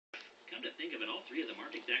Come to think of it, all three of them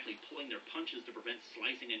aren't exactly pulling their punches to prevent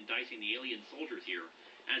slicing and dicing the alien soldiers here,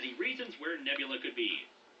 as he reasons where Nebula could be.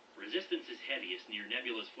 Resistance is heaviest near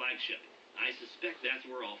Nebula's flagship. I suspect that's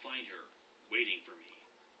where I'll find her, waiting for me.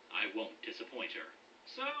 I won't disappoint her.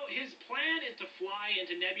 So, his plan is to fly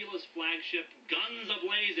into Nebula's flagship, guns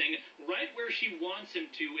a-blazing, right where she wants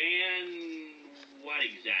him to, and what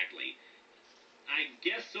exactly? I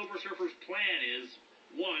guess Silver Surfer's plan is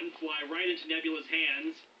 1. Fly right into Nebula's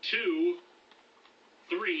hands. 2.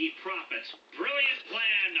 3. Profit. Brilliant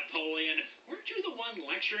plan, Napoleon. Weren't you the one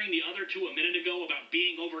lecturing the other two a minute ago about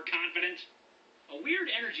being overconfident? A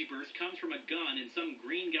weird energy burst comes from a gun in some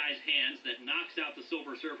green guy's hands that knocks out the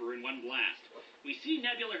Silver Surfer in one blast. We see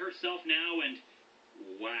Nebula herself now, and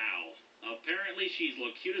wow. Apparently she's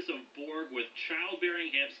Locutus of Borg with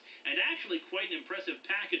childbearing hips, and actually quite an impressive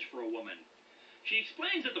package for a woman. She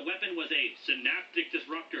explains that the weapon was a synaptic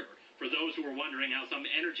disruptor, for those who were wondering how some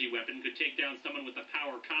energy weapon could take down someone with the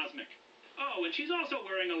power cosmic. Oh, and she's also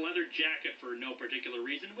wearing a leather jacket for no particular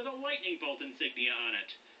reason with a lightning bolt insignia on it.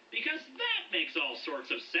 Because that makes all sorts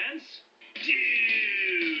of sense.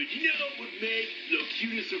 Dude, you know what would make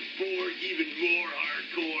Locutus of Borg even more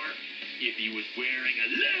hardcore? If he was wearing a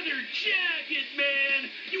leather jacket, man!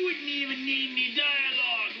 You wouldn't even need any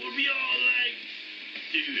dialogue. We'll be all like,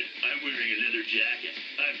 dude, I'm wearing a leather jacket.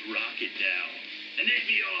 I'm rocking now. And they'd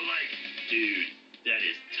be all like, dude, that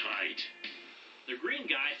is tight. The green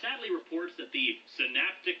guy sadly reports that the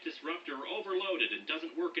synaptic disruptor overloaded and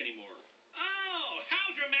doesn't work anymore. Oh, how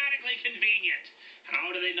dramatically convenient.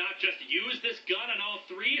 How do they not just use this gun on all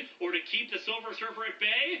three, or to keep the Silver Surfer at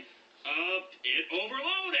bay? It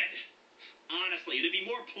overloaded. Honestly, it'd be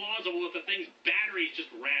more plausible if the thing's batteries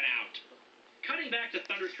just ran out. Cutting back to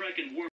Thunderstrike and War